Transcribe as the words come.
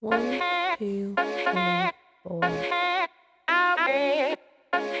1, 2, 3, 4.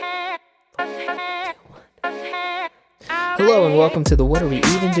 Hello and welcome to the What Are We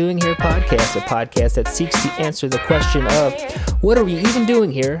Even Doing Here podcast, a podcast that seeks to answer the question of what are we even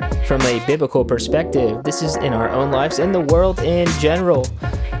doing here from a biblical perspective. This is in our own lives and the world in general.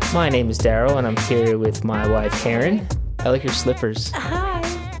 My name is Daryl and I'm here with my wife Karen. I like your slippers. Hi.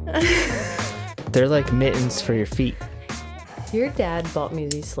 They're like mittens for your feet. Your dad bought me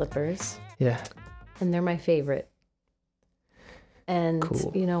these slippers, Yeah. and they're my favorite. And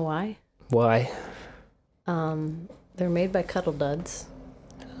Cool. you know why? Why? They're made by Cuddle Duds,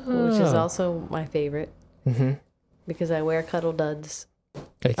 which is also my favorite because I wear Cuddle Duds.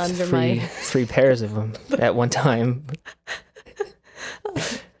 Like Under three pairs of them at one time.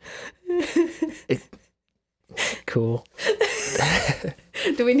 Cool.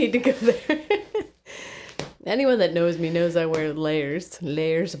 Do we need to go there? Anyone that knows me knows I wear layers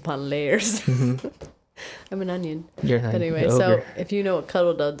upon layers. I'm an onion. You're not Anyway, an so ogre. if you know what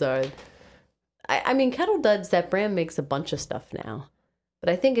Cuddle Duds are, I mean, Cuddle Duds, that brand makes a bunch of stuff now. But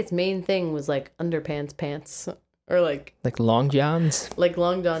I think its main thing was like underpants pants or like Long johns?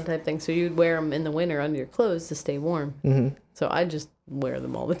 long john type thing. So you'd wear them in the winter under your clothes to stay warm. Mm-hmm. So I just wear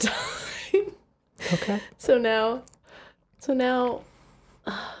them all the time. Okay. So now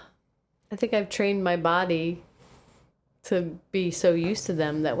I think I've trained my body to be so used to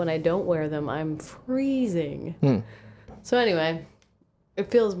them that when I don't wear them, I'm freezing. So anyway, it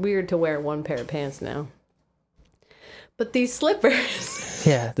feels weird to wear one pair of pants now. But these slippers.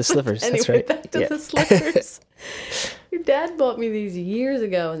 Yeah, the slippers. Anyway, That's right. back to Yeah. the slippers. Your dad bought me these years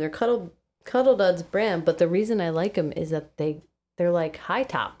ago, and they're Cuddle Duds brand. But the reason I like them is that they're like high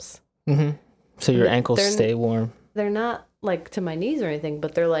tops. Mm-hmm. So your ankles They're- stay warm. They're not like to my knees or anything,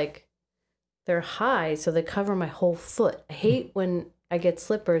 but they're high, so they cover my whole foot. I hate when I get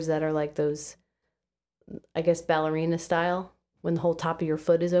slippers that are like those, I guess, ballerina style, when the whole top of your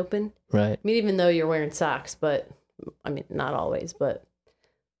foot is open. Right. I mean, even though you're wearing socks, but I mean, not always, but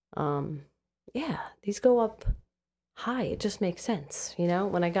yeah, these go up high. It just makes sense. You know,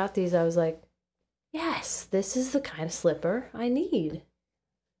 when I got these, I was like, yes, this is the kind of slipper I need.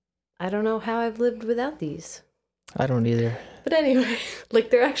 I don't know how I've lived without these. I don't either. But anyway, like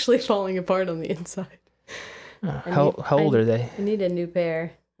they're actually falling apart on the inside. How old are they? I need a new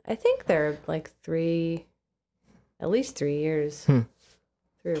pair. I think they're like at least 3 years. 3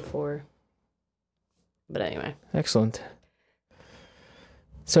 or 4. But anyway. Excellent.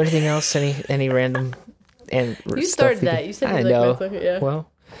 So anything else? Any random and You stuff started you that. can- You said I you know. like my stuff. Yeah.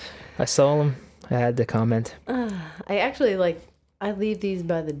 Well, I saw them. I had to comment. I actually I leave these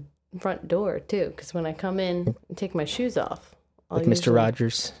by the front door too, because when I come in and take my shoes off, Like Mr.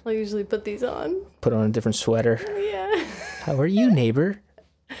 Rogers. I'll usually put these on. Put on a different sweater. Yeah. How are you, neighbor?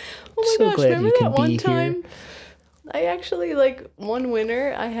 Oh my So gosh, glad remember you can that one be time? here. I actually, one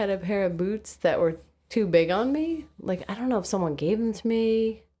winter, I had a pair of boots that were too big on me. Like, I don't know if someone gave them to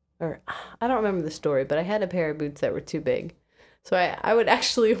me, or I don't remember the story, but I had a pair of boots that were too big. So I would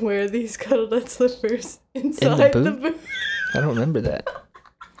actually wear these Cuddle Dud slippers inside the boot. I don't remember that.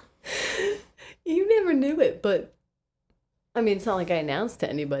 You never knew it, but, I mean, it's not like I announced to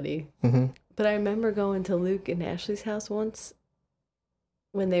anybody. Mm-hmm. But I remember going to Luke and Ashley's house once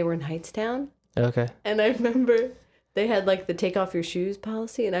when they were in Heightstown. Okay. And I remember they had the take off your shoes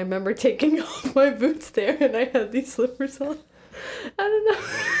policy, and I remember taking off my boots there, and I had these slippers on. I don't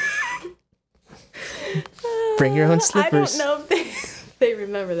know. Bring your own slippers. I don't know if they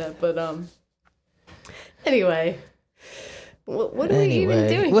remember that, but anyway, what are we even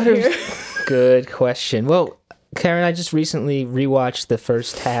doing here? Good question. Well, Karen, I just recently rewatched the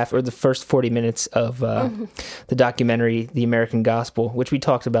first half or the first 40 minutes of the documentary, The American Gospel, which we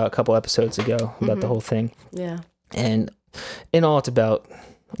talked about a couple episodes ago about the whole thing. Yeah. And in all, it's about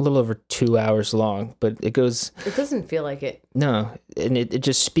a little over 2 hours long, but it goes... It doesn't feel like it. No, and it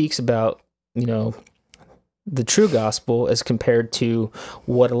just speaks about, the true gospel as compared to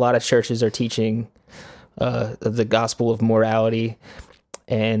what a lot of churches are teaching, the gospel of morality.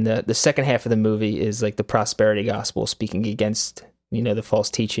 And the second half of the movie is like the prosperity gospel, speaking against, the false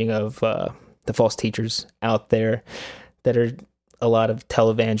teaching of the false teachers out there that are a lot of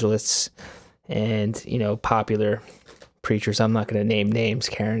televangelists and, popular preachers. I'm not going to name names,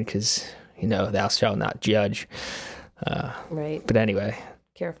 Karen, because, thou shalt not judge. Right. But anyway,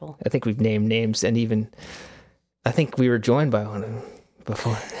 Careful. I think we've named names, and even I think we were joined by one of them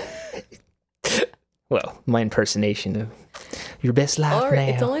before. Well, my impersonation of your best life Or now.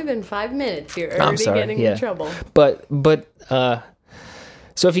 it's only been 5 minutes. You're already sorry, getting yeah. in trouble. But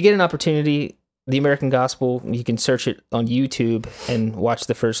so if you get an opportunity, the American Gospel, you can search it on YouTube and watch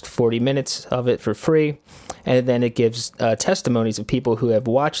the first 40 minutes of it for free. And then it gives testimonies of people who have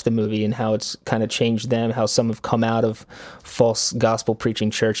watched the movie and how it's kind of changed them, how some have come out of false gospel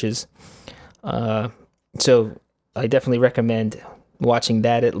preaching churches. So I definitely recommend watching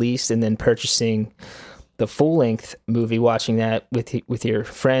that at least, and then purchasing the full-length movie, watching that with your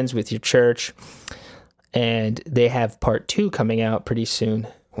friends, with your church. And they have part 2 coming out pretty soon,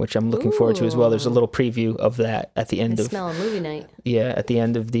 which I'm looking forward to as well. There's a little preview of that at the end of... smell a movie night. Yeah, at the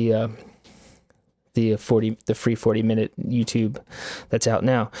end of the free 40-minute YouTube that's out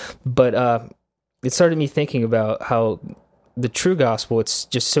now. But it started me thinking about how the true gospel, it's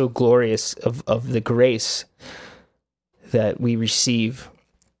just so glorious of the grace that we receive,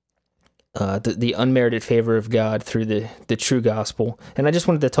 the unmerited favor of God through the true gospel. And I just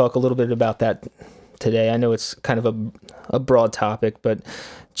wanted to talk a little bit about that today. I know it's kind of a broad topic, but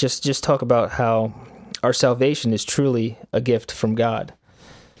just talk about how our salvation is truly a gift from God,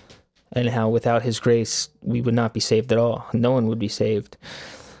 and how without his grace, we would not be saved at all. No one would be saved.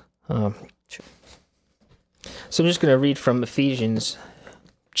 So I'm just going to read from Ephesians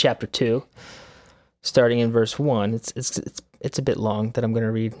chapter 2, starting in verse 1. It's a bit long that I'm going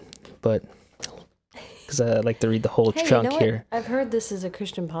to read, but because I like to read the whole chunk here. I've heard this is a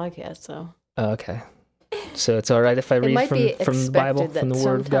Christian podcast, so... Okay. So it's all right if I read from the Bible, from the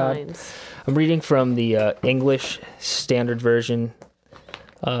Word of God? I'm reading from the English Standard Version,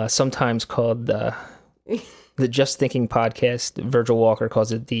 sometimes called the Just Thinking Podcast. Virgil Walker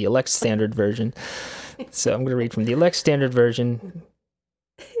calls it the Elect Standard Version. So I'm going to read from the Elect Standard Version,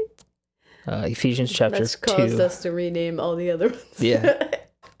 Ephesians chapter 2. That's caused us to rename all the other ones. Yeah.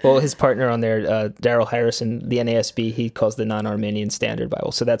 Well, his partner on there, Daryl Harrison, the NASB, he calls the Non-Armenian Standard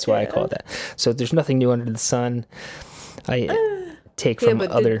Bible. So that's why I call it that. So there's nothing new under the sun. I take from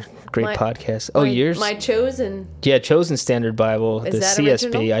other great podcasts. Yours? My Chosen. Yeah, Chosen Standard Bible, Is the that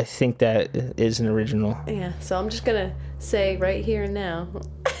CSB. original? I think that is an original. Yeah, so I'm just going to say right here and now.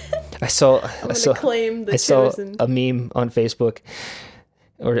 I saw claim the I saw Chosen. a meme on Facebook,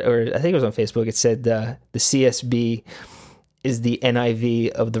 or I think it was on Facebook. It said the CSB is the NIV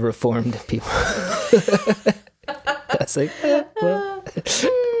of the Reformed people. That's like, well.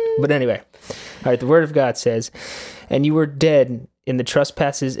 But anyway, all right, the Word of God says, "And you were dead in the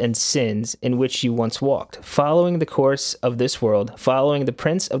trespasses and sins in which you once walked, following the course of this world, following the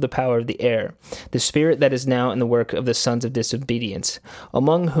prince of the power of the air, the spirit that is now in the work of the sons of disobedience,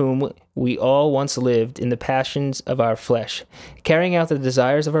 among whom we all once lived in the passions of our flesh, carrying out the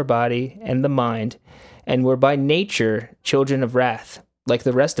desires of our body and the mind, and were by nature children of wrath, like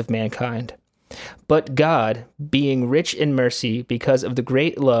the rest of mankind. But God, being rich in mercy, because of the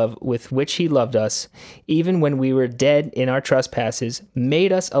great love with which he loved us, even when we were dead in our trespasses,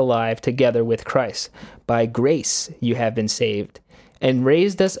 made us alive together with Christ. By grace you have been saved, and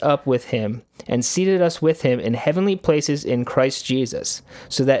raised us up with him, and seated us with him in heavenly places in Christ Jesus,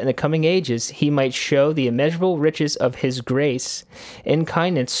 so that in the coming ages he might show the immeasurable riches of his grace and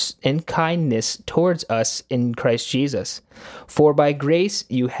kindness towards us in Christ Jesus. For by grace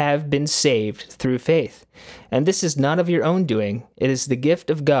you have been saved through faith. And this is not of your own doing, it is the gift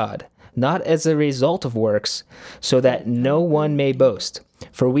of God, not as a result of works, so that no one may boast.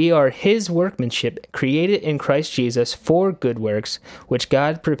 For we are his workmanship, created in Christ Jesus for good works, which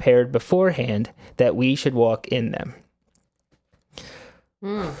God prepared beforehand that we should walk in them."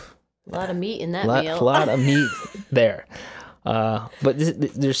 A lot of meat in that A meal. lot of meat there. But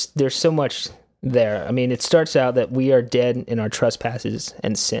there's so much there. I mean, it starts out that we are dead in our trespasses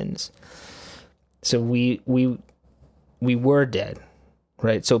and sins. So we were dead,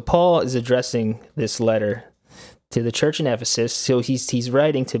 right? So Paul is addressing this letter to the church in Ephesus. So he's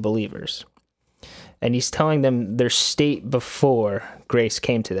writing to believers, and he's telling them their state before grace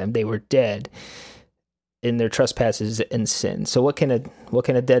came to them. They were dead in their trespasses and sins. So what can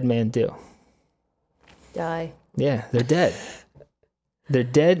a dead man do? Die. Yeah, they're dead. They're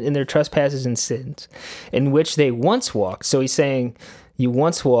dead in their trespasses and sins, in which they once walked. So he's saying, you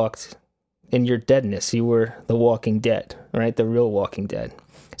once walked in your deadness. You were the walking dead, right? The real walking dead.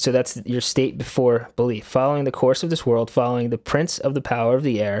 So that's your state before belief, following the course of this world, following the prince of the power of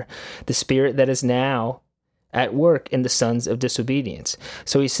the air, the spirit that is now at work in the sons of disobedience.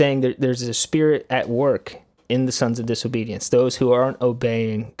 So he's saying that there's a spirit at work in the sons of disobedience, those who aren't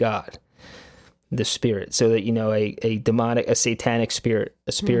obeying God, the spirit. So that, a demonic, a satanic spirit,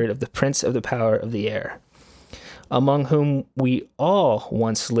 a spirit of the prince of the power of the air, among whom we all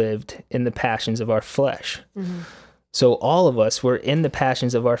once lived in the passions of our flesh. So all of us were in the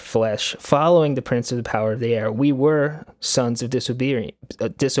passions of our flesh, following the prince of the power of the air. We were sons of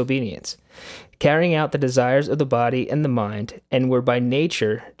disobedience, carrying out the desires of the body and the mind, and were by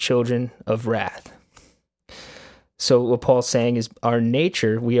nature children of wrath. So what Paul's saying is our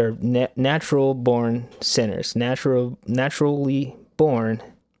nature, we are natural-born sinners, naturally born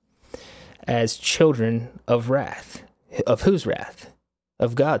as children of wrath. Of whose wrath?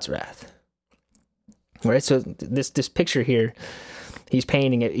 Of God's wrath. Right, so this picture here, he's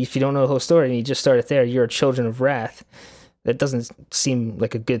painting it. If you don't know the whole story and you just start it there, you're children of wrath. That doesn't seem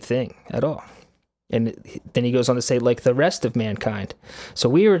like a good thing at all. And then he goes on to say, like the rest of mankind. So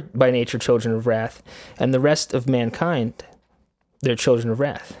we are by nature children of wrath, and the rest of mankind, they're children of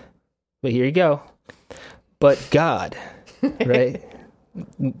wrath. But here you go. But God, right?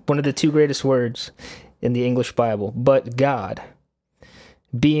 One of the two greatest words in the English Bible. But God,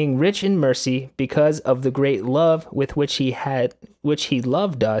 being rich in mercy because of the great love with which he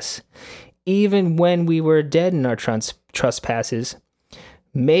loved us, even when we were dead in our trespasses,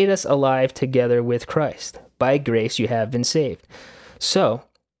 made us alive together with Christ. By grace you have been saved. So,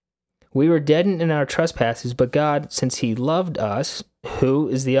 we were dead in our trespasses, but God, since he loved us, who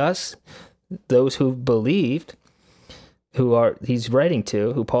is the us? Those who believed, who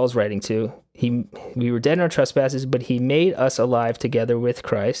Paul's writing to, we were dead in our trespasses, but he made us alive together with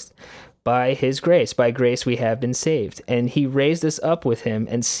Christ by his grace. By grace we have been saved. And he raised us up with him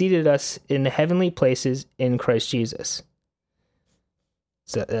and seated us in the heavenly places in Christ Jesus.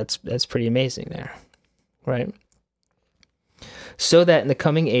 So that's pretty amazing there, right? So that in the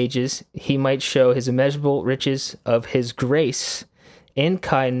coming ages he might show his immeasurable riches of his grace and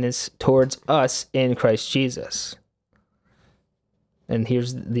kindness towards us in Christ Jesus. And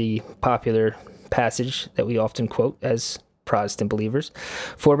here's the popular passage that we often quote as Protestant believers.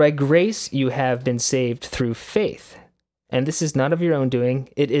 For by grace you have been saved through faith. And this is not of your own doing,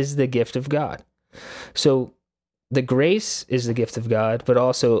 it is the gift of God. So the grace is the gift of God, but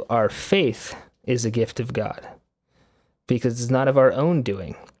also our faith is a gift of God. Because it's not of our own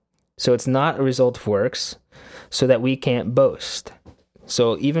doing. So it's not a result of works, so that we can't boast.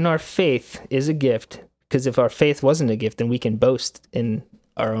 So even our faith is a gift. Because if our faith wasn't a gift, then we can boast in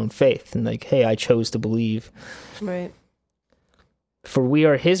our own faith. And like, hey, I chose to believe. Right. For we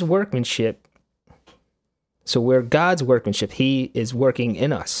are his workmanship. So we're God's workmanship. He is working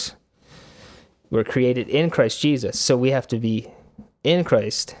in us. We're created in Christ Jesus. So we have to be in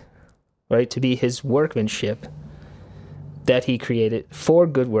Christ, right? To be his workmanship that he created for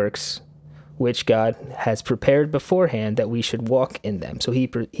good works, which God has prepared beforehand that we should walk in them. So he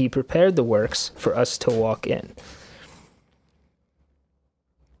prepared the works for us to walk in.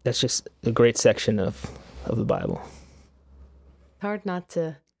 That's just a great section of the Bible. Hard not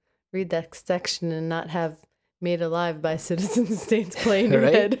to read that section and not have Made Alive by Citizens Saints play in your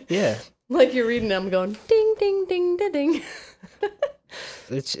head. Yeah. Like you're reading, I'm going ding, ding, ding, ding, ding.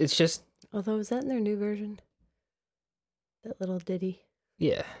 It's just. Although, is that in their new version? That little ditty?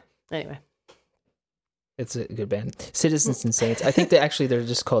 Yeah. Anyway. It's a good band. Citizens and Saints. I think they're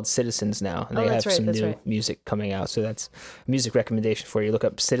just called Citizens now. And they have some new music coming out. So that's a music recommendation for you. Look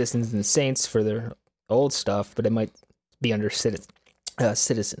up Citizens and Saints for their old stuff, but it might be under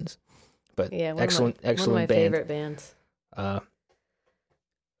Citizens. But yeah, excellent one of my band. Favorite bands.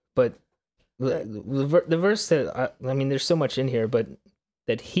 But the verse that, I mean, there's so much in here, but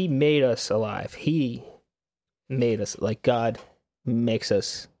that he made us alive. He made us, like God makes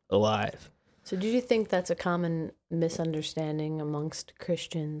us alive. So do you think that's a common misunderstanding amongst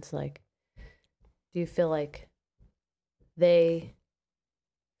Christians? Like, do you feel like they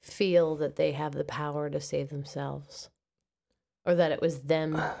feel that they have the power to save themselves? Or that it was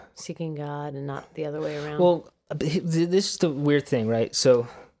them seeking God and not the other way around? Well, this is the weird thing, right? So,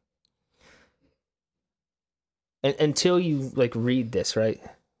 until you, like, read this, right?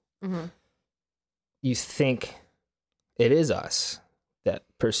 Mm-hmm. You think it is us that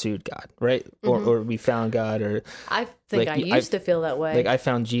pursued God, right? Mm-hmm. Or we found God, or I think like, I used to feel that way. Like I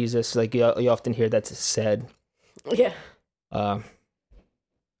found Jesus. Like you often hear that said. Yeah.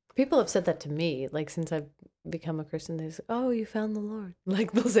 People have said that to me. Like since I've become a Christian, they say, "Oh, you found the Lord."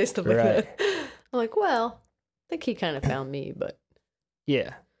 Like they'll say stuff like that. I'm like, well, I think He kind of found me, but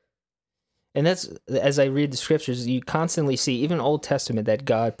yeah. And that's, as I read the scriptures, you constantly see, even Old Testament, that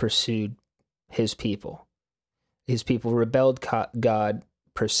God pursued His people. His people rebelled, God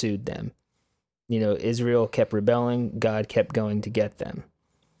pursued them. You know, Israel kept rebelling, God kept going to get them.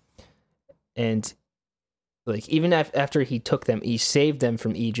 And like even after He took them, He saved them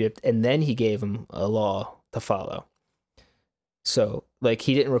from Egypt, and then He gave them a law to follow. So like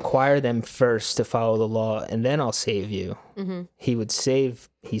he didn't require them first to follow the law and then I'll save you. Mm-hmm.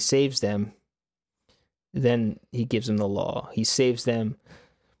 He saves them, then he gives them the law. He saves them,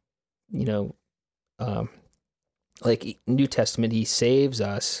 like New Testament, he saves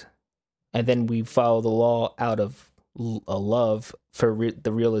us, and then we follow the law out of a love for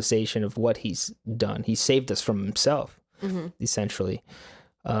the realization of what he's done. He saved us from himself, essentially.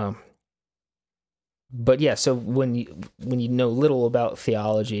 But yeah, so when you know little about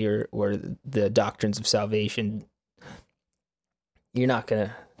theology or the doctrines of salvation, you're not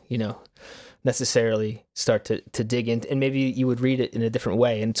gonna, necessarily start to dig into, and maybe you would read it in a different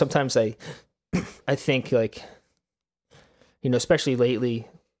way. And sometimes I think, like, especially lately,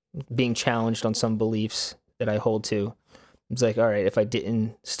 being challenged on some beliefs that I hold to, it's like, all right, if I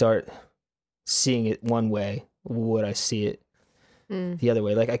didn't start seeing it one way, would I see it the other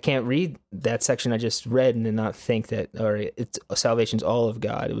way? Like, I can't read that section I just read and then not think that, all right, salvation's all of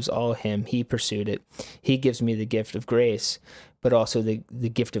God. It was all him. He pursued it. He gives me the gift of grace, but also the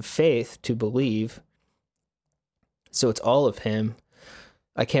gift of faith to believe. So it's all of him.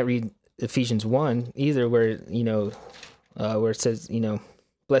 I can't read Ephesians 1 either, where, where it says,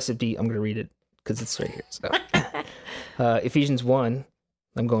 blessed be, I'm going to read it because it's right here. So, Ephesians 1,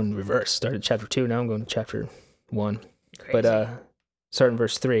 I'm going reverse. Started chapter 2, now I'm going to chapter 1. Crazy. But start in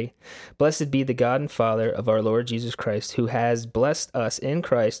verse 3. Blessed be the God and Father of our Lord Jesus Christ, who has blessed us in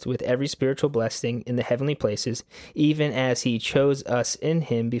Christ with every spiritual blessing in the heavenly places, even as he chose us in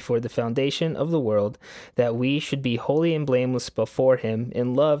him before the foundation of the world, that we should be holy and blameless before him.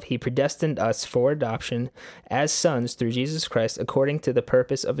 In love he predestined us for adoption as sons through Jesus Christ, according to the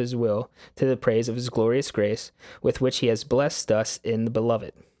purpose of his will, to the praise of his glorious grace, with which he has blessed us in the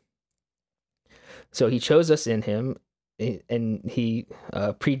beloved. So he chose us in him, and he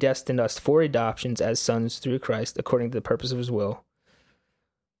predestined us for adoptions as sons through Christ, according to the purpose of his will.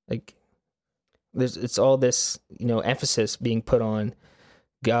 Like, it's all this, emphasis being put on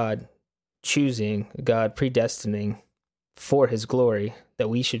God choosing, God predestining for his glory, that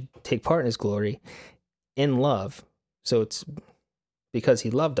we should take part in his glory in love. So it's because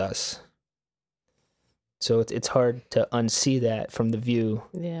he loved us. So it's hard to unsee that from the view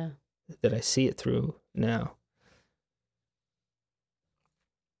that I see it through now.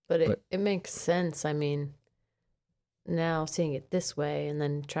 But it makes sense. I mean, now seeing it this way and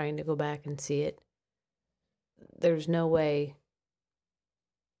then trying to go back and see it, there's no way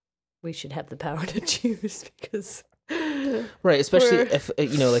we should have the power to choose, because... Right, especially if,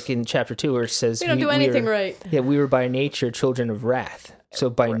 like in chapter 2 where it says... We don't do anything right. Yeah, we were by nature children of wrath. So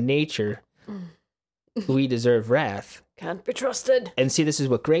by nature, we deserve wrath. Can't be trusted. And see, this is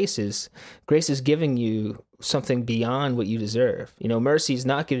what grace is. Grace is giving you something beyond what you deserve. Mercy is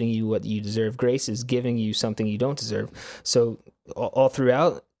not giving you what you deserve. Grace is giving you something you don't deserve. So all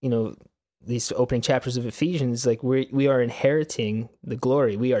throughout, these opening chapters of Ephesians, like we are inheriting the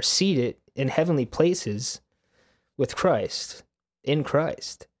glory. We are seated in heavenly places with Christ, in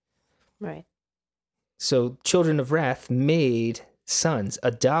Christ. Right. So children of wrath made sons,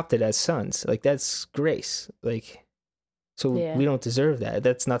 adopted as sons. Like, that's grace. Like... So we don't deserve that.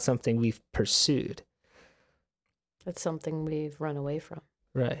 That's not something we've pursued. That's something we've run away from.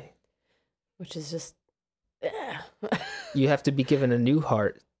 Right. Which is just... You have to be given a new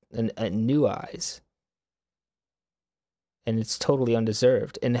heart and new eyes. And it's totally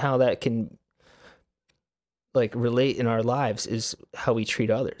undeserved. And how that can, like, relate in our lives is how we treat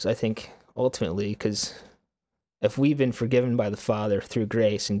others, I think, ultimately. Because if we've been forgiven by the Father through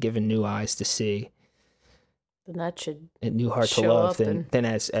grace and given new eyes to see... then that should a new heart to love. Then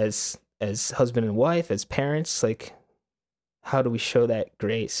as husband and wife, as parents, like, how do we show that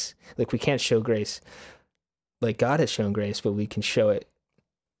grace? Like, we can't show grace like God has shown grace, but we can show it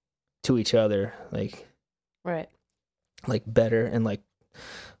to each other, like, right, like better. And like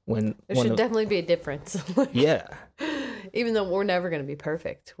when there should definitely be a difference. Like, yeah, even though we're never going to be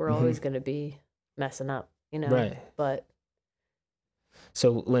perfect, we're always going to be messing up, Right. But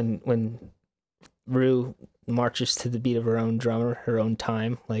so when Rue marches to the beat of her own drummer, her own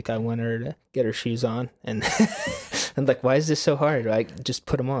time, like, I want her to get her shoes on, and I'm like, why is this so hard? Like, just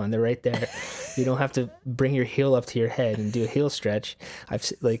put them on, they're right there. You don't have to bring your heel up to your head and do a heel stretch.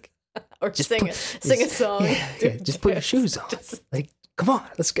 Or just sing a song. Yeah, just put your shoes on. Like, come on,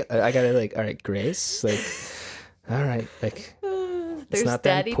 let's go. I gotta, like, all right, Grace, like, all right, like, there's not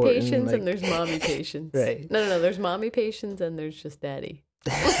daddy patience, like... and there's mommy patience. Right. No, there's mommy patience and there's just daddy.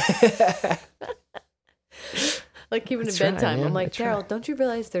 Like, even at bedtime, man. I'm like, Daryl, don't you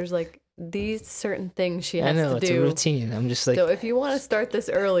realize there's, like, these certain things she has to do? I know, it's a routine. I'm just like... So if you want to start this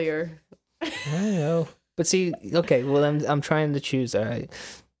earlier... I know. But see, okay, well, I'm trying to choose.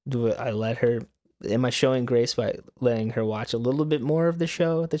 Do I let her? Am I showing grace by letting her watch a little bit more of the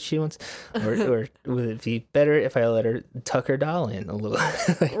show that she wants, or would it be better if I let her tuck her doll in a little?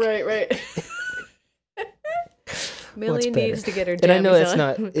 Like, Right. Millie better? needs to get her jammies And I know that's on.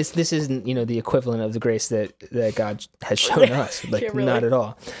 not. This isn't the equivalent of the grace that God has shown us. Like, Yeah, really. not at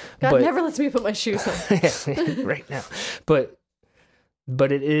all. God But never lets me put my shoes on. yeah, right now,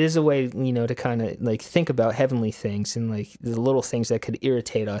 but it is a way to kind of like think about heavenly things and like the little things that could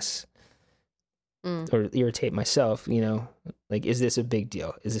irritate us or irritate myself. Like, is this a big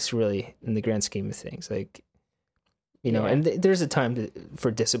deal? Is this really in the grand scheme of things? Like, Yeah. and there's a time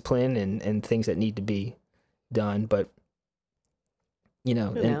for discipline and things that need to be done, but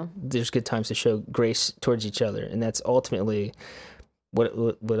and there's good times to show grace towards each other, and that's ultimately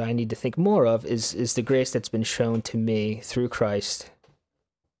what I need to think more of is the grace that's been shown to me through Christ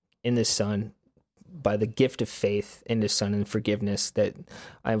in the Son, by the gift of faith in the Son and forgiveness, that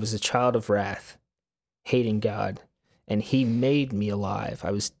I was a child of wrath, hating God, and He made me alive.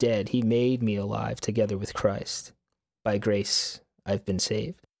 I was dead. He made me alive together with Christ. By grace, I've been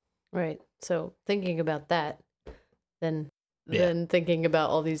saved. Right. So thinking about that, then thinking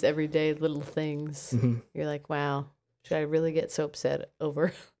about all these everyday little things, you're like, wow, should I really get so upset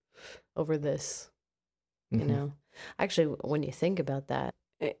over this? Actually, when you think about that,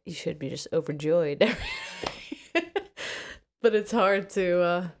 you should be just overjoyed. But it's hard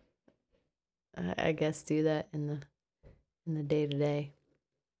to, I guess, do that in the day to day.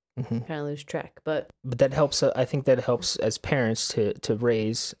 Kind of lose track, but that helps. I think that helps as parents to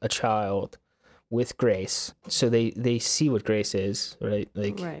raise a child with grace, so they see what grace is, right?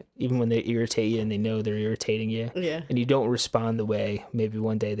 Like, even when they irritate you and they know they're irritating you, and you don't respond the way maybe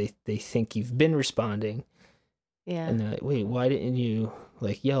one day they think you've been responding, and they're like, wait, why didn't you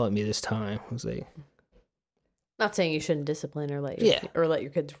like yell at me this time? I was like, not saying you shouldn't discipline or let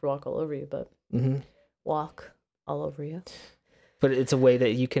your kids walk all over you, but walk all over you. But it's a way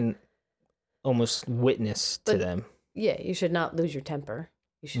that you can almost witness to them. Yeah, you should not lose your temper.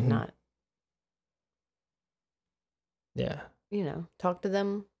 You should not. Yeah. Talk to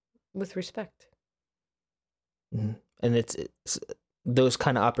them with respect. And it's those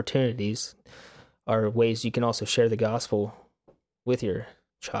kind of opportunities are ways you can also share the gospel with your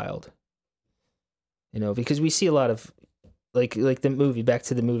child. Because we see a lot of like the movie, back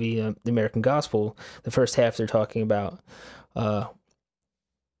to the movie, The American Gospel, the first half they're talking about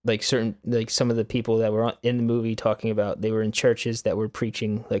some of the people that were in the movie talking about they were in churches that were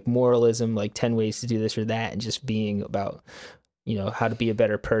preaching like moralism, like 10 ways to do this or that, and just being about how to be a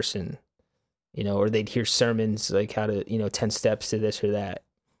better person, or they'd hear sermons like how to 10 steps to this or that.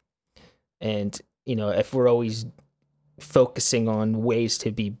 And if we're always focusing on ways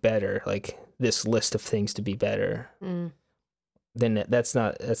to be better, like this list of things to be better, then that's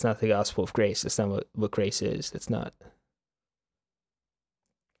not the gospel of grace. That's not what grace is. That's not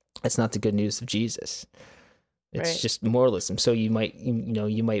the good news of Jesus. It's just moralism. So you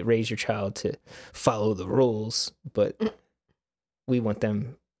might raise your child to follow the rules, but we want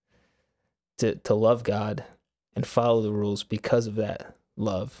them to love God and follow the rules because of that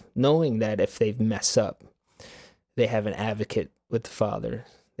love, knowing that if they mess up, they have an advocate with the Father.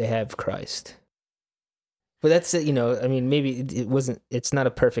 They have Christ. But that's it. Maybe it's not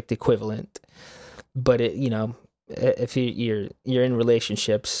a perfect equivalent, but if you're in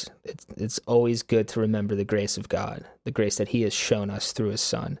relationships, it's always good to remember the grace of God, the grace that He has shown us through His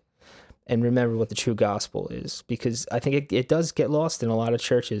Son, and remember what the true gospel is. Because I think it does get lost in a lot of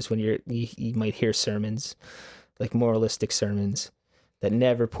churches when you might hear sermons, like moralistic sermons, that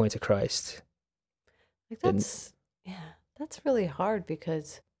never point to Christ. Like that's really hard,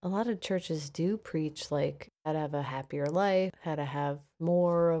 because a lot of churches do preach like how to have a happier life, how to have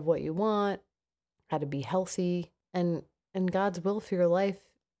more of what you want, how to be healthy. And God's will for your life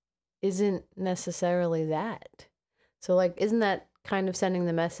isn't necessarily that. So, like, isn't that kind of sending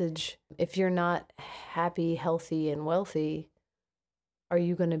the message, if you're not happy, healthy, and wealthy, are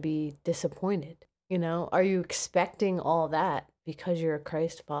you going to be disappointed? Are you expecting all that because you're a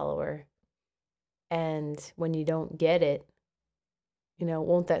Christ follower? And when you don't get it,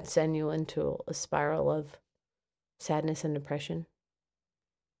 won't that send you into a spiral of sadness and depression?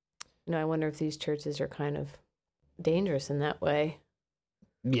 I wonder if these churches are kind of dangerous in that way.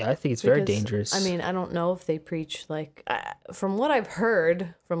 Yeah, I think it's very dangerous. I don't know if they preach like, from what I've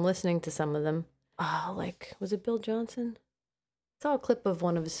heard from listening to some of them, was it Bill Johnson? I saw a clip of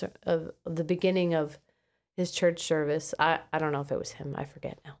one of his, of the beginning of his church service. I don't know if it was him. I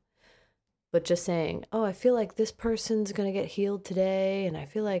forget now. But just saying, I feel like this person's going to get healed today, and I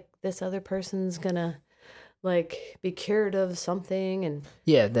feel like this other person's going to like be cured of something, and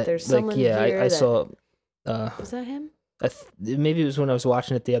Yeah, that there's like someone yeah, here I that- saw. Was that him? Maybe it was when I was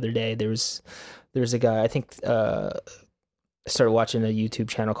watching it the other day. There was a guy. I think I started watching a YouTube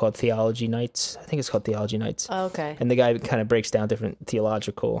channel called Theology Nights. I think it's called Theology Nights. Oh, okay. And the guy kind of breaks down different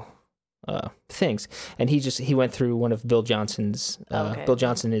theological things. And he went through one of Bill Johnson's. Okay. Bill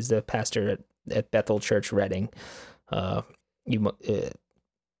Johnson is the pastor at Bethel Church, Reading. You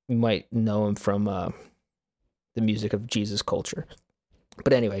might know him from the music of Jesus Culture.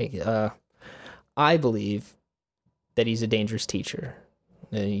 But anyway, I believe that he's a dangerous teacher.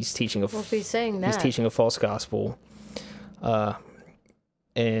 And he's teaching Well, if he's saying that, he's teaching a false gospel.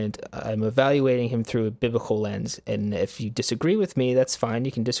 And I'm evaluating him through a biblical lens. And if you disagree with me, that's fine.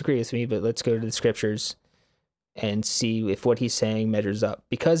 You can disagree with me, but let's go to the scriptures and see if what he's saying measures up.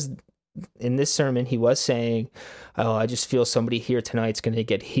 Because in this sermon, he was saying, "Oh, I just feel somebody here tonight's going to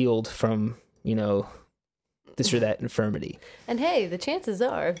get healed from, this or that infirmity." and hey, the chances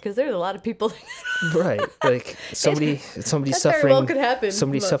are, because there's a lot of people, Right. Like somebody that suffering. very well could happen.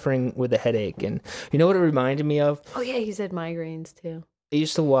 Somebody but- suffering with a headache. And you know what it reminded me of? Oh yeah, he said migraines too. I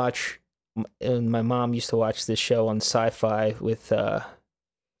used to watch, and my mom used to watch this show on Sci-Fi with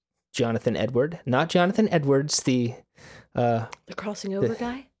Jonathan Edward. Not Jonathan Edwards, the The crossing over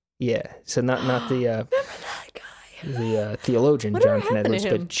guy. yeah. So not the Remember that guy? the theologian Whatever Jonathan happened to Edwards,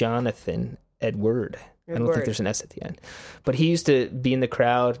 him? but Jonathan Edward. I don't think Edward. there's an S at the end. But he used to be in the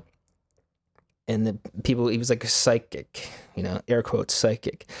crowd, and the people. He was like a psychic, air quotes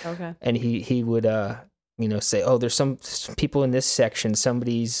psychic. Okay. And he would say, "Oh, there's some people in this section.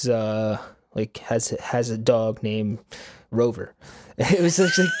 Somebody's like has a dog named Rover." It was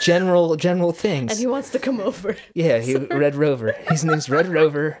like general things. And he wants to come over. Yeah, Red Rover. His name's Red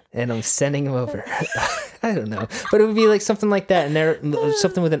Rover, and I'm sending him over. I don't know, but it would be like something like that, and there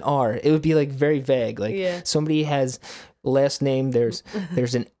something with an R. It would be like very vague. Like somebody has last name. There's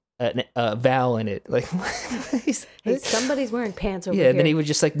a vowel in it. Like Hey, somebody's wearing pants over yeah, here. and then he would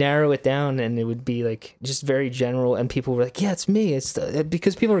just like narrow it down, and it would be like just very general, and people were like, "Yeah, it's me." It's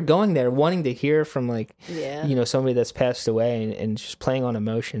because people are going there wanting to hear from like somebody that's passed away, and just playing on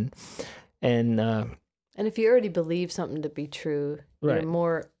emotion, and if you already believe something to be true, Right. you're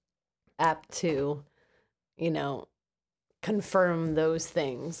more apt to, confirm those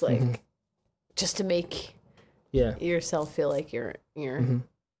things, like just to make yeah, yourself feel like you're Mhm.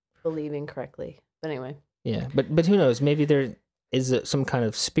 believing correctly. But anyway, yeah, but who knows? Maybe there is some kind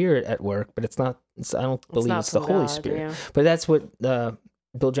of spirit at work, but I don't believe not it's the from Holy God, Spirit. yeah. But that's what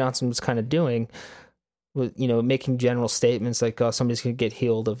Bill Johnson was kind of doing, with making general statements like, "Oh, somebody's gonna get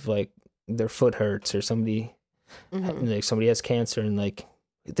healed of like their foot hurts," or somebody like somebody has cancer, and like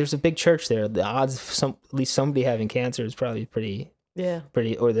there's a big church there. The odds of at least somebody having cancer is probably pretty,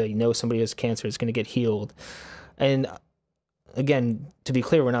 or they know somebody who has cancer is going to get healed. And again, to be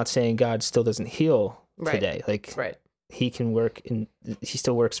clear, we're not saying God still doesn't heal today. Like right. he can work he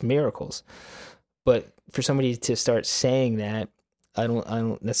still works miracles. But for somebody to start saying that, I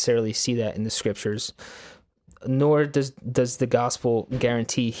don't necessarily see that in the scriptures. Nor does the gospel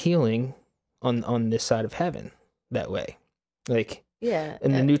guarantee healing on this side of heaven that way. Like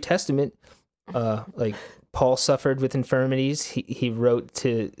in the New Testament, like Paul suffered with infirmities. He wrote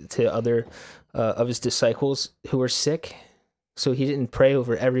to other of his disciples who were sick, so he didn't pray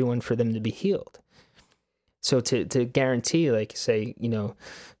over everyone for them to be healed. So to guarantee, like say,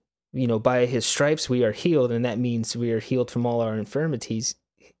 by his stripes we are healed, and that means we are healed from all our infirmities.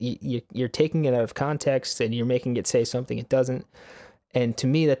 You're taking it out of context, and you're making it say something it doesn't. And to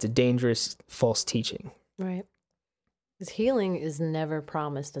me, that's a dangerous false teaching. Right. Because healing is never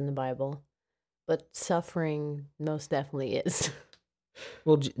promised in the Bible, but suffering most definitely is.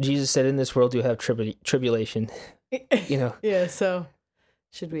 Well, Jesus said, "In this world you have tribulation." Yeah, so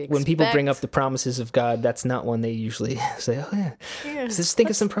should we expect... When people bring up the promises of God, that's not one they usually say, "Oh yeah, just think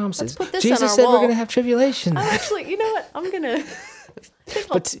of some promises." Let's put this Jesus on our said wall. we're going to have tribulation. I'm actually, you know what? I'm going to...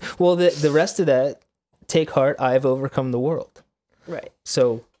 But the rest of that, take heart, I have overcome the world. Right.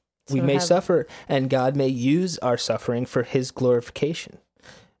 So we So may have- suffer, and God may use our suffering for His glorification.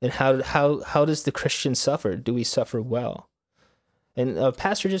 And how does the Christian suffer? Do we suffer well? And a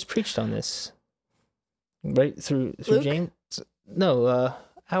pastor just preached on this, right through Luke? James. No,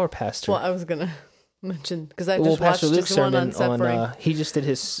 our pastor. Well, I was going to mention, because I just watched Pastor Luke's just one sermon on suffering. he just did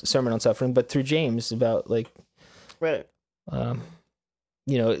his sermon on suffering, but through James about like, Right.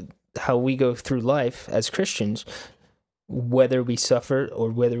 how we go through life as Christians, whether we suffer or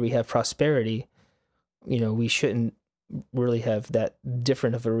whether we have prosperity, we shouldn't really have that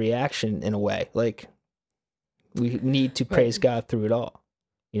different of a reaction in a way. Like we need to praise God through it all.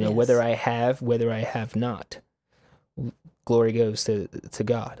 You know, Yes. whether I have not, glory goes to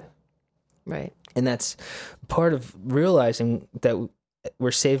God. Right. And that's part of realizing that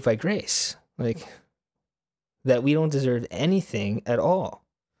we're saved by grace. Like, that we don't deserve anything at all.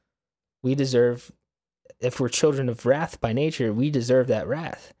 We deserve, if we're children of wrath by nature, we deserve that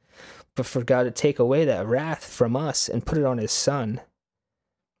wrath. But for God to take away that wrath from us and put it on his son,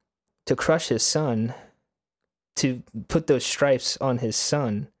 to crush his son, to put those stripes on his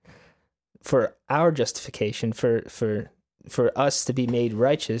son for our justification, for us to be made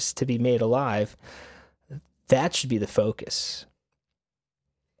righteous, to be made alive, that should be the focus.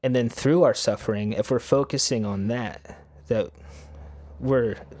 And then through our suffering, if we're focusing on that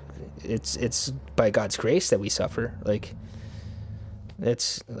it's by God's grace that we suffer. Like,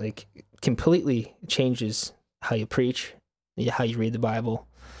 it's like completely changes how you preach, how you read the Bible,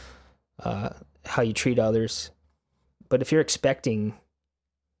 how you treat others. But if you're expecting,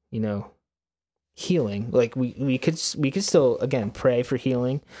 healing, like we could still, again, pray for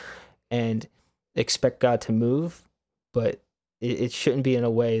healing and expect God to move, but it shouldn't be in a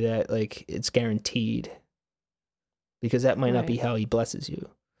way that, like, it's guaranteed, because that might not be how he blesses you.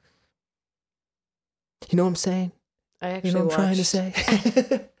 You know what I'm saying? I actually You know what I'm trying to say?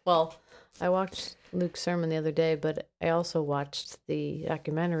 Well, I watched Luke's sermon the other day, but I also watched the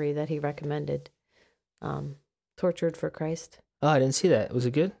documentary that he recommended, Tortured for Christ. Oh, I didn't see that. Was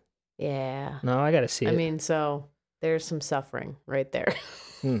it good? Yeah. No, I got to see it. I mean, so there's some suffering right there.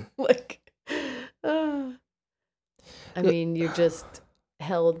 Hmm. I mean, you're just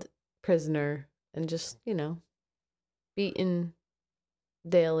held prisoner and just, beaten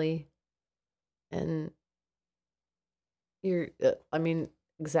daily. And you're,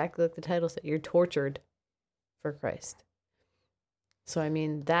 exactly like the title said, you're tortured for Christ. So, I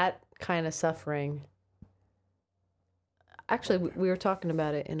mean, that kind of suffering. Actually, we were talking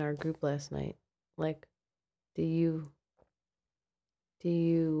about it in our group last night. Like, do you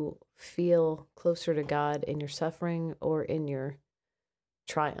feel closer to God in your suffering or in your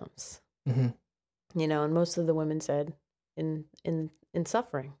triumphs? Mm-hmm. And most of the women said in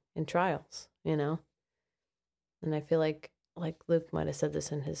suffering, in trials, And I feel like Luke might have said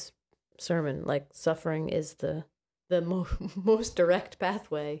this in his sermon, like, suffering is the most direct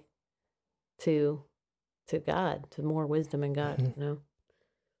pathway to God, to more wisdom in God, Mm-hmm.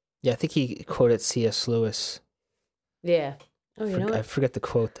 Yeah, I think he quoted C.S. Lewis. Yeah. Oh, you know what? I forget the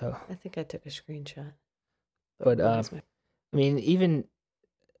quote, though. I think I took a screenshot. But even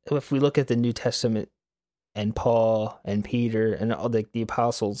if we look at the New Testament and Paul and Peter and all the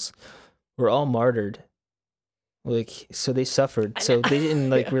apostles, were all martyred. Like, so they suffered. So they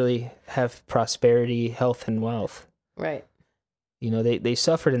didn't really have prosperity, health, and wealth. Right. They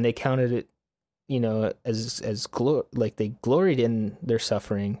suffered, and they counted it, as like they gloried in their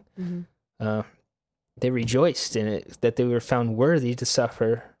suffering. Mm-hmm. They rejoiced in it, that they were found worthy to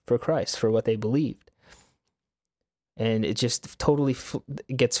suffer for Christ, for what they believed. And it just totally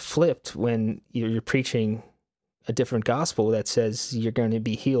gets flipped when you're preaching a different gospel that says you're going to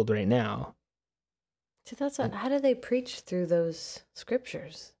be healed right now. See, how do they preach through those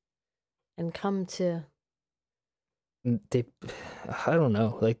scriptures and come to? I don't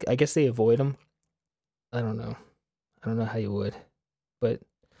know. Like, I guess they avoid them. I don't know how you would, but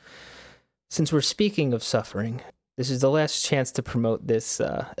since we're speaking of suffering, this is the last chance to promote this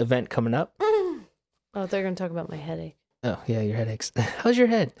event coming up. Oh, they're going to talk about my headache. Oh, yeah, your headaches. How's your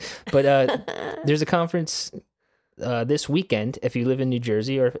head? But there's a conference this weekend, if you live in New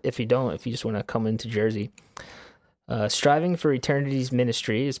Jersey, or if you don't, if you just want to come into Jersey. Striving for Eternity's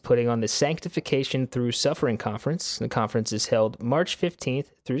Ministry is putting on the Sanctification Through Suffering Conference. The conference is held March 15th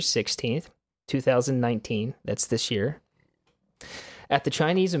through 16th, 2019. That's this year. At the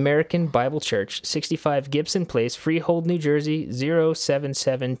Chinese American Bible Church, 65 Gibson Place, Freehold, New Jersey,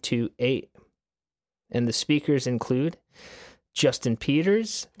 07728. And the speakers include Justin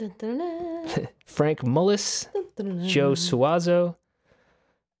Peters, Frank Mullis, Joe Suazo,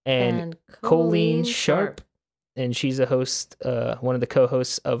 and Colleen Sharp. And she's a host, one of the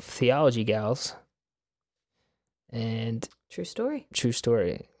co-hosts of Theology Gals. And True story.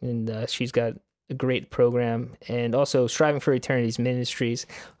 And she's got a great program. And also Striving for Eternity's Ministries.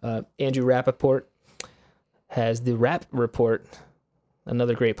 Andrew Rappaport has the Rap Report,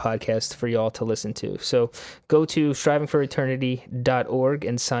 another great podcast for y'all to listen to. So go to strivingforeternity.org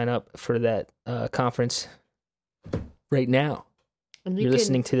and sign up for that conference right now. You're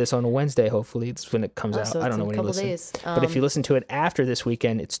listening to this on a Wednesday, hopefully. It's when it comes out. I don't know when you listen. Days. But if you listen to it after this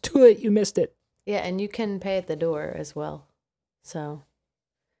weekend, it's too late. You missed it. Yeah, and you can pay at the door as well. So.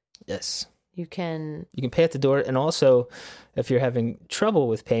 Yes. You can pay at the door, and also if you're having trouble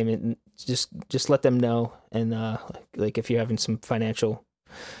with payment, just let them know, and like if you're having some financial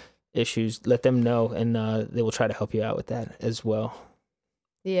issues, let them know, and they will try to help you out with that as well.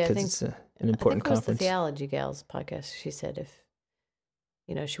 Yeah, I think it's an important it was conference. the Theology Gals podcast. She said if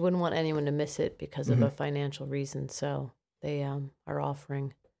she wouldn't want anyone to miss it because of a financial reason, so they are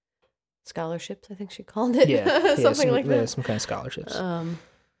offering scholarships. I think she called it. Something like that. Yeah, some kind of scholarships.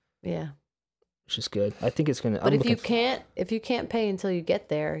 Yeah. Which is good. I think it's gonna. But if you can't pay until you get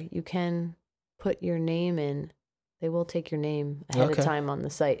there, you can put your name in. They will take your name ahead of time on the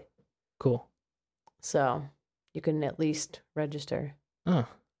site. Cool. So you can at least register. Oh,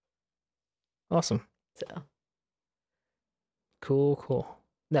 awesome. So cool.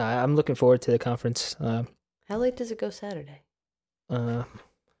 No, I'm looking forward to the conference. How late does it go Saturday?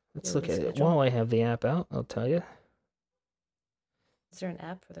 Let's look at it. While I have the app out, I'll tell you. Is there an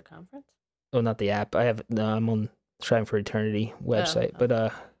app for the conference? Oh, not the app. I'm on Striving for Eternity website.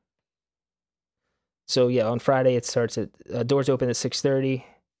 But so yeah, on Friday it starts at doors open at 6:30.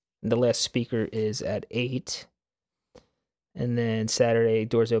 The last speaker is at 8. And then Saturday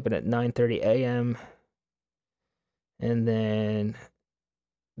doors open at 9:30 a.m. And then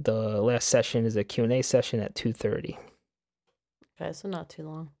the last session is a Q&A session at 2:30. Okay, so not too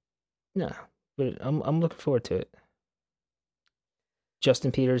long. No, but I'm looking forward to it.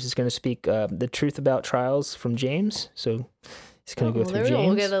 Justin Peters is going to speak the truth about trials from James. So he's going to go through James.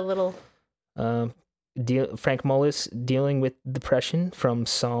 We'll get a little. Frank Mullis dealing with depression from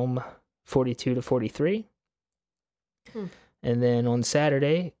Psalm 42 to 43. And then on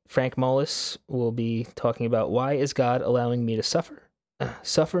Saturday, Frank Mullis will be talking about why is God allowing me to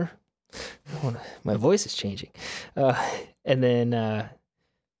suffer? My voice is changing. And then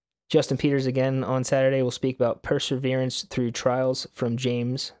Justin Peters again on Saturday will speak about perseverance through trials from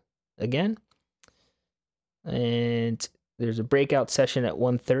James again. And there's a breakout session at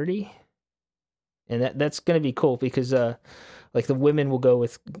 1:30. And that's going to be cool because like the women will go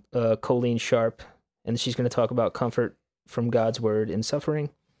with Colleen Sharp, and she's going to talk about comfort from God's word in suffering.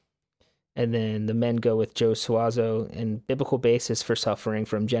 And then the men go with Joe Suazo and biblical basis for suffering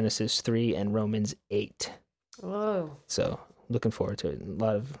from Genesis 3 and Romans 8. Whoa. So looking forward to it. A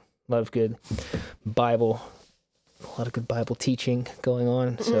lot of good Bible teaching going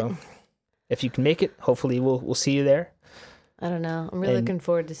on. So if you can make it, hopefully we'll see you there. I don't know. I'm really looking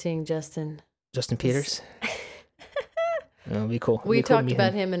forward to seeing Justin Peters. It'll be cool. We talked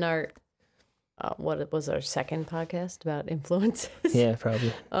about him in our what was our second podcast about influences. Yeah,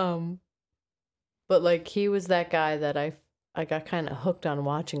 probably. But like he was that guy that I got kind of hooked on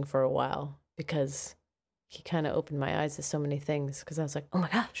watching for a while because he kind of opened my eyes to so many things because I was like, oh my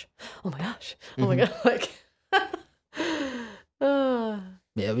gosh, oh my god, like.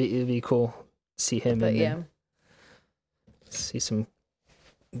 Yeah, it'd be cool to see him. But yeah, see some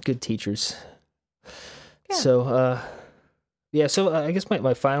good teachers. Yeah. So, so I guess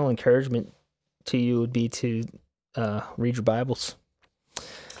my final encouragement to you would be to read your Bibles.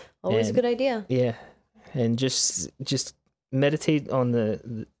 Always a good idea. Yeah, and just meditate on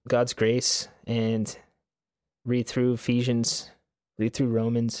the God's grace and read through Ephesians, read through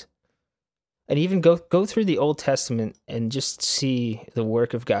Romans, and even go through the Old Testament and just see the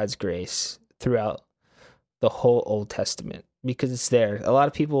work of God's grace throughout the whole Old Testament. Because it's there. A lot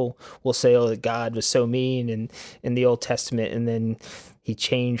of people will say, "Oh, that God was so mean in the Old Testament, and then He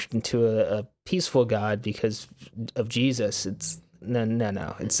changed into a peaceful God because of Jesus." It's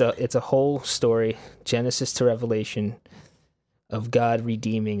no. It's a whole story, Genesis to Revelation, of God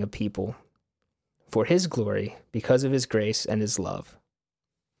redeeming a people for His glory because of His grace and His love.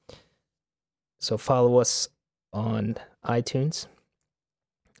 So follow us on iTunes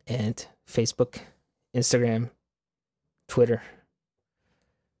and Facebook, Instagram, Twitter.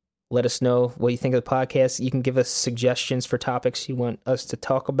 Let us know what you think of the podcast. You can give us suggestions for topics you want us to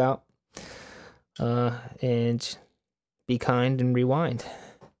talk about. And be kind and rewind.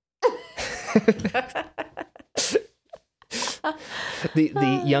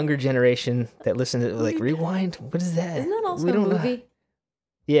 The younger generation that listen to like rewind. What is that? Isn't that also a movie? Know.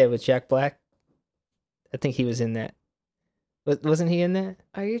 Yeah, with Jack Black. I think he was in that. Wasn't he in that?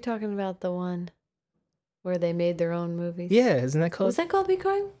 Are you talking about the one where they made their own movies? Yeah, isn't that called? Was that called Be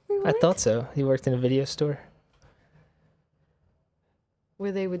Kind? I thought so. He worked in a video store.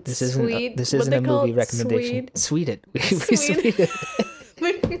 Where they would this isn't a movie recommendation. Sweet it. We sweet it.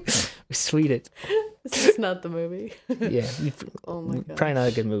 We sweet it. This is not the movie. Yeah. Oh my god. Probably not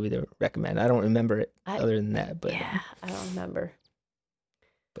a good movie to recommend. I don't remember it other than that. But yeah, I don't remember.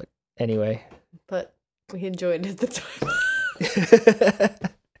 But anyway. But we enjoyed it at the time.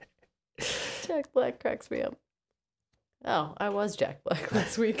 Jack Black cracks me up. Oh, I was Jack Black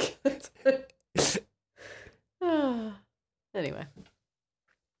last week. Anyway.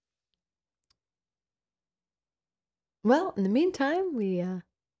 Well, in the meantime, we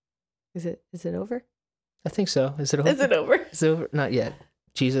is it over? I think so. Is it over? Is it over? It's over? Not yet.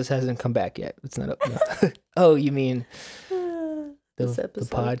 Jesus hasn't come back yet. It's not up. No. Oh, you mean the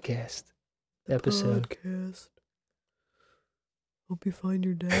podcast episode? Podcast. Hope you find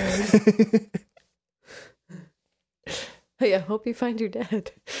your dad. Oh yeah, hope you find your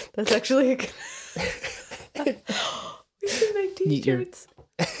dad. That's actually a good... We should make t-shirts.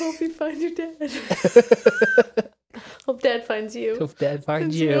 Hope you find your dad. Hope dad finds you. Hope dad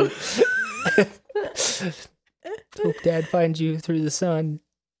finds you. Hope dad finds you through the sun.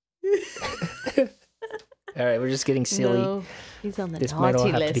 All right, we're just getting silly. No, he's on the this naughty might all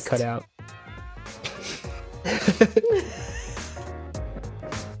have list. to be cut out.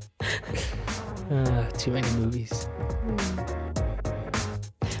 Too many movies.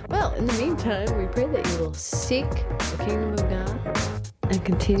 Well, in the meantime, we pray that you will seek the kingdom of God and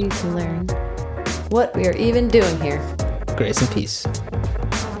continue to learn what we are even doing here. Grace and peace.